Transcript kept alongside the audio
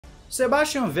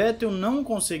Sebastian Vettel não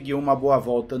conseguiu uma boa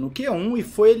volta no Q1 e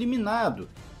foi eliminado,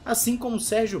 assim como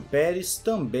Sérgio Pérez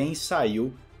também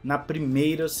saiu na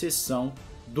primeira sessão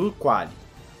do Qualy.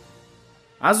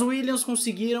 As Williams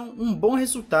conseguiram um bom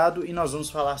resultado e nós vamos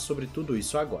falar sobre tudo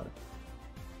isso agora.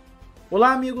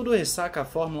 Olá amigo do Ressaca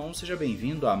Fórmula 1, seja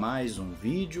bem-vindo a mais um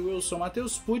vídeo, eu sou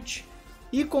Matheus Pucci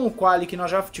e com o Qualy, que nós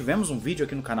já tivemos um vídeo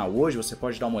aqui no canal hoje, você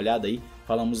pode dar uma olhada aí,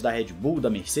 falamos da Red Bull, da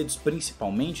Mercedes,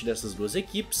 principalmente dessas duas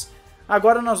equipes.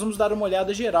 Agora nós vamos dar uma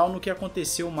olhada geral no que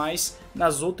aconteceu mais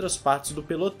nas outras partes do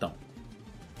pelotão.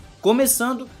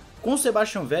 Começando com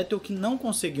Sebastian Vettel, que não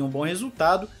conseguiu um bom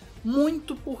resultado,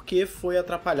 muito porque foi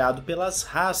atrapalhado pelas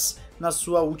Haas na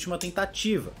sua última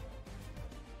tentativa.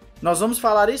 Nós vamos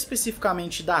falar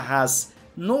especificamente da Haas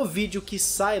no vídeo que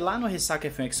sai lá no Ressaca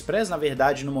F1 Express. Na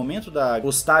verdade, no momento da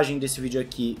postagem desse vídeo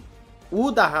aqui, o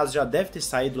da Haas já deve ter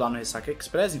saído lá no Ressaca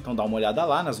Express, então dá uma olhada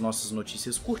lá nas nossas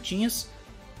notícias curtinhas.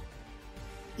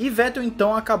 E Vettel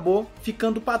então acabou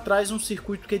ficando para trás num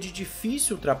circuito que é de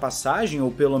difícil ultrapassagem,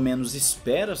 ou pelo menos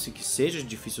espera-se que seja de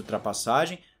difícil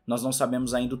ultrapassagem. Nós não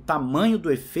sabemos ainda o tamanho do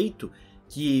efeito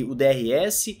que o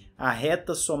DRS, a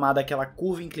reta somada àquela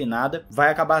curva inclinada,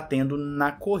 vai acabar tendo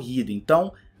na corrida.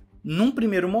 Então, num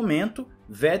primeiro momento,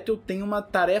 Vettel tem uma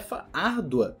tarefa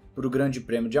árdua para o Grande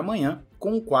Prêmio de amanhã,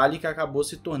 com o Qualy que acabou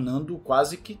se tornando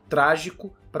quase que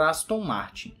trágico para Aston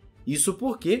Martin. Isso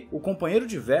porque o companheiro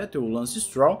de Vettel, o Lance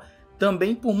Stroll,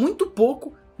 também por muito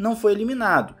pouco não foi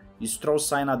eliminado. Stroll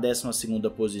sai na 12ª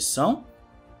posição,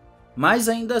 mas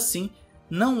ainda assim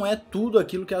não é tudo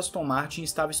aquilo que a Aston Martin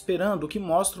estava esperando, o que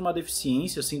mostra uma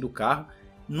deficiência assim, do carro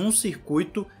num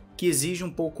circuito que exige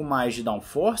um pouco mais de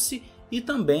downforce e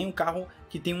também um carro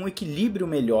que tem um equilíbrio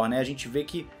melhor, né? A gente vê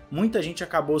que muita gente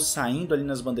acabou saindo ali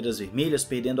nas bandeiras vermelhas,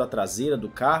 perdendo a traseira do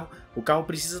carro. O carro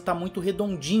precisa estar muito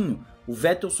redondinho. O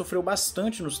Vettel sofreu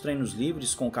bastante nos treinos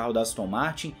livres com o carro da Aston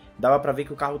Martin, dava para ver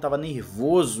que o carro estava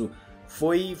nervoso.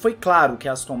 Foi claro que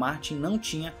a Aston Martin não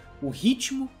tinha o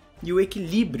ritmo e o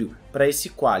equilíbrio para esse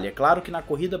Qualy. É claro que na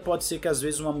corrida pode ser que às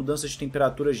vezes uma mudança de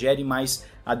temperatura gere mais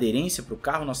aderência para o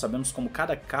carro, nós sabemos como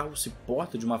cada carro se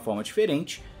porta de uma forma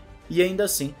diferente, e ainda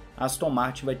assim a Aston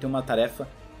Martin vai ter uma tarefa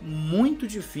muito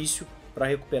difícil para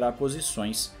recuperar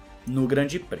posições no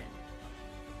Grande Prêmio.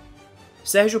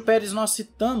 Sérgio Pérez nós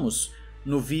citamos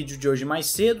no vídeo de hoje mais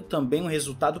cedo, também um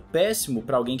resultado péssimo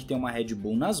para alguém que tem uma Red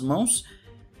Bull nas mãos.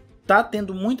 Tá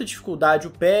tendo muita dificuldade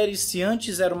o Pérez, se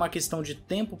antes era uma questão de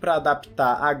tempo para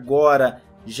adaptar, agora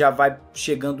já vai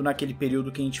chegando naquele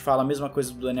período que a gente fala a mesma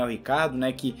coisa do Daniel Ricciardo,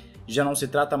 né, que já não se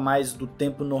trata mais do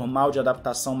tempo normal de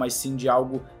adaptação, mas sim de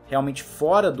algo realmente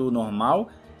fora do normal.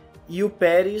 E o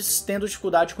Pérez tendo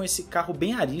dificuldade com esse carro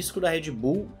bem arisco da Red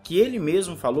Bull, que ele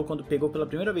mesmo falou quando pegou pela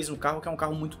primeira vez no carro, que é um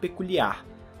carro muito peculiar.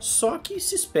 Só que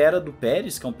se espera do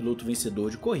Pérez, que é um piloto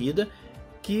vencedor de corrida,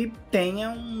 que tenha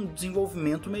um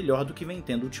desenvolvimento melhor do que vem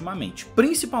tendo ultimamente,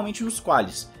 principalmente nos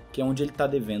Qualys, que é onde ele está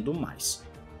devendo mais.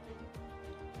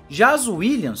 Já as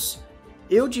Williams,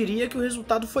 eu diria que o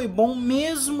resultado foi bom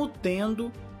mesmo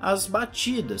tendo as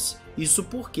batidas. Isso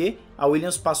porque a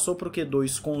Williams passou para o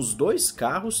Q2 com os dois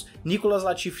carros, Nicolas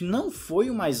Latifi não foi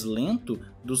o mais lento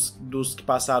dos que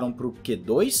passaram para o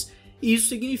Q2, e isso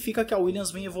significa que a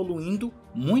Williams vem evoluindo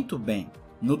muito bem.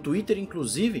 No Twitter,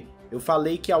 inclusive, eu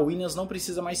falei que a Williams não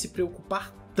precisa mais se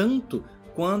preocupar tanto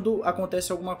quando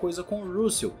acontece alguma coisa com o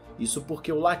Russell. Isso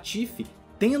porque o Latifi,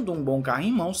 tendo um bom carro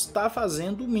em mãos, está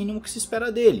fazendo o mínimo que se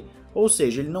espera dele. Ou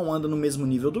seja, ele não anda no mesmo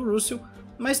nível do Russell,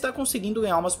 mas está conseguindo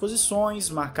ganhar umas posições,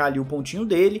 marcar ali o pontinho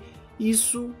dele.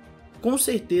 Isso com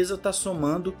certeza está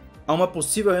somando a uma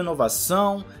possível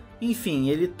renovação. Enfim,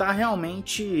 ele está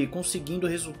realmente conseguindo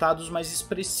resultados mais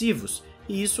expressivos.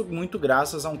 E isso muito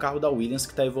graças a um carro da Williams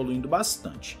que está evoluindo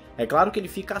bastante. É claro que ele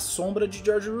fica à sombra de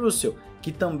George Russell,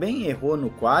 que também errou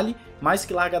no Qualy, mas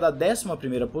que larga da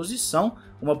 11ª posição,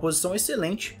 uma posição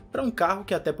excelente para um carro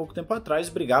que até pouco tempo atrás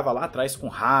brigava lá atrás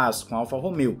com Haas, com Alfa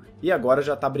Romeo, e agora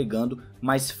já está brigando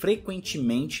mais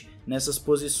frequentemente nessas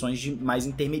posições mais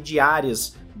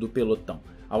intermediárias do pelotão.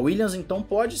 A Williams então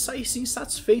pode sair sim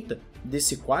satisfeita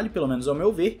desse Qualy, pelo menos ao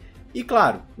meu ver, e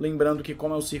claro, lembrando que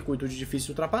como é um circuito de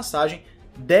difícil ultrapassagem,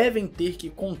 devem ter que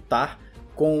contar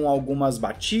com algumas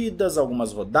batidas,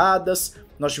 algumas rodadas.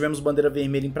 Nós tivemos bandeira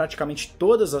vermelha em praticamente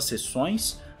todas as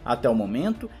sessões até o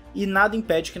momento, e nada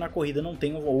impede que na corrida não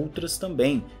tenham outras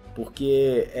também,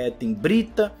 porque tem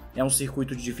brita, é um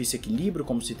circuito de difícil equilíbrio,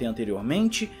 como citei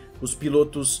anteriormente, os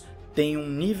pilotos têm um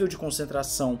nível de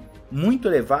concentração muito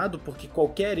elevado, porque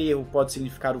qualquer erro pode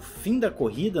significar o fim da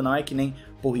corrida, não é que nem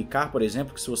Paul Ricard, por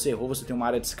exemplo, que se você errou você tem uma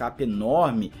área de escape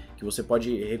enorme, que você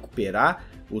pode recuperar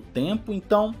o tempo.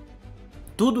 Então,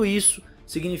 tudo isso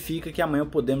significa que amanhã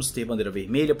podemos ter bandeira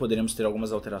vermelha, poderemos ter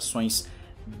algumas alterações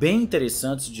bem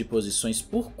interessantes de posições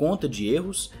por conta de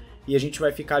erros, e a gente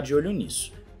vai ficar de olho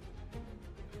nisso.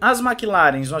 As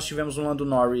McLarens, nós tivemos um Lando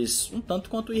Norris um tanto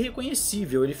quanto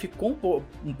irreconhecível, ele ficou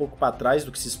um pouco para trás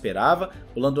do que se esperava,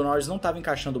 o Lando Norris não estava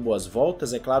encaixando boas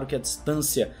voltas, é claro que a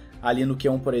distância ali no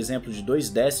Q1, por exemplo, de 2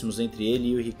 décimos entre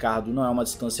ele e o Ricciardo não é uma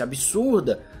distância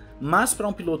absurda, mas para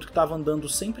um piloto que estava andando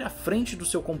sempre à frente do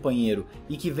seu companheiro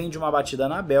e que vem de uma batida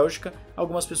na Bélgica,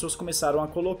 algumas pessoas começaram a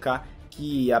colocar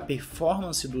que a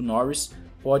performance do Norris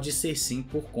pode ser sim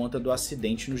por conta do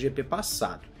acidente no GP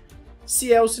passado.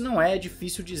 Se é ou se não é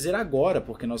difícil dizer agora,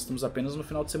 porque nós estamos apenas no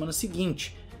final de semana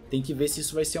seguinte. Tem que ver se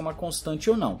isso vai ser uma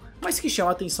constante ou não. Mas que chama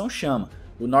atenção, chama.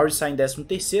 O Norris sai em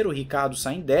 13º, o Ricciardo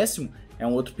sai em 10º. É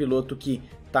um outro piloto que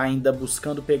está ainda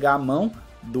buscando pegar a mão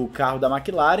do carro da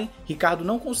McLaren. Ricciardo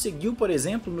não conseguiu, por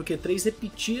exemplo, no Q3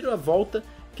 repetir a volta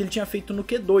que ele tinha feito no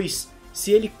Q2.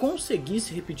 Se ele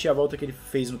conseguisse repetir a volta que ele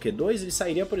fez no Q2, ele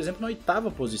sairia, por exemplo, na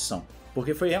 8ª posição.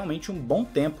 Porque foi realmente um bom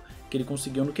tempo que ele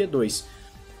conseguiu no Q2.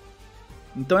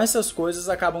 Então essas coisas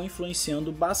acabam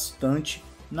influenciando bastante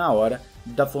na hora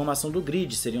da formação do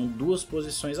grid, seriam 2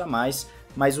 posições a mais,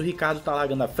 mas o Ricciardo está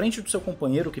largando à frente do seu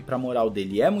companheiro, que para a moral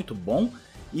dele é muito bom,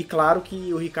 e claro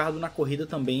que o Ricciardo na corrida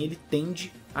também ele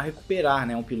tende a recuperar,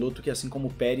 né? Um piloto que assim como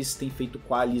o Pérez tem feito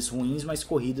qualis ruins, mas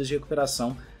corridas de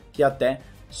recuperação que até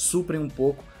suprem um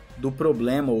pouco do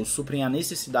problema ou suprem a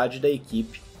necessidade da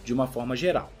equipe de uma forma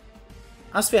geral.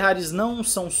 As Ferraris não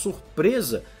são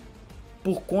surpresa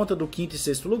por conta do 5º e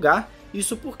 6º lugar,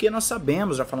 isso porque nós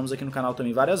sabemos, já falamos aqui no canal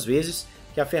também várias vezes,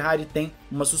 que a Ferrari tem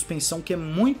uma suspensão que é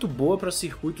muito boa para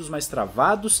circuitos mais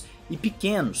travados e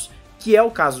pequenos, que é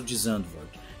o caso de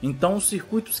Zandvoort. Então os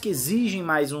circuitos que exigem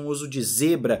mais um uso de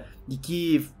zebra e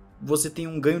que você tem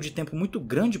um ganho de tempo muito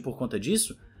grande por conta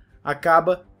disso,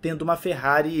 acaba tendo uma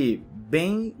Ferrari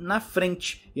bem na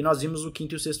frente, e nós vimos o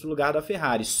 5º e o 6º lugar da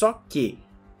Ferrari, só que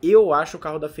eu acho o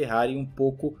carro da Ferrari um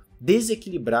pouco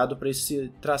desequilibrado para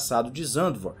esse traçado de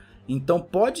Zandvoort. Então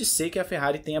pode ser que a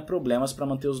Ferrari tenha problemas para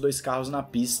manter os 2 carros na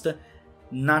pista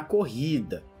na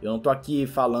corrida. Eu não estou aqui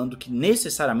falando que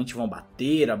necessariamente vão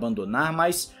bater, abandonar,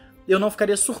 mas eu não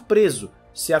ficaria surpreso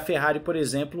se a Ferrari, por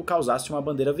exemplo, causasse uma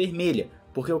bandeira vermelha,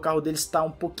 porque o carro deles está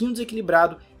um pouquinho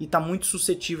desequilibrado e está muito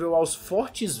suscetível aos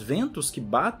fortes ventos que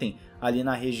batem ali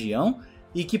na região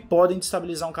e que podem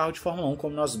destabilizar um carro de Fórmula 1,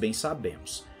 como nós bem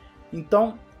sabemos.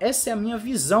 Então, essa é a minha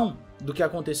visão do que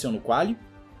aconteceu no Qualy.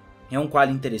 É um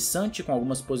Qualy interessante, com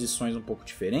algumas posições um pouco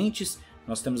diferentes.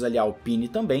 Nós temos ali a Alpine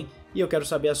também, e eu quero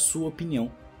saber a sua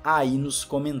opinião aí nos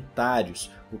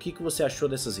comentários. O que você achou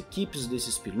dessas equipes,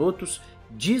 desses pilotos?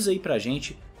 Diz aí pra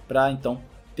gente, pra então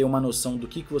ter uma noção do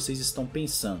que vocês estão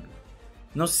pensando.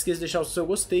 Não se esqueça de deixar o seu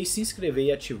gostei, se inscrever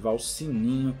e ativar o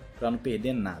sininho para não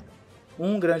perder nada.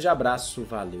 Um grande abraço,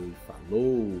 valeu e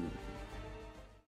falou!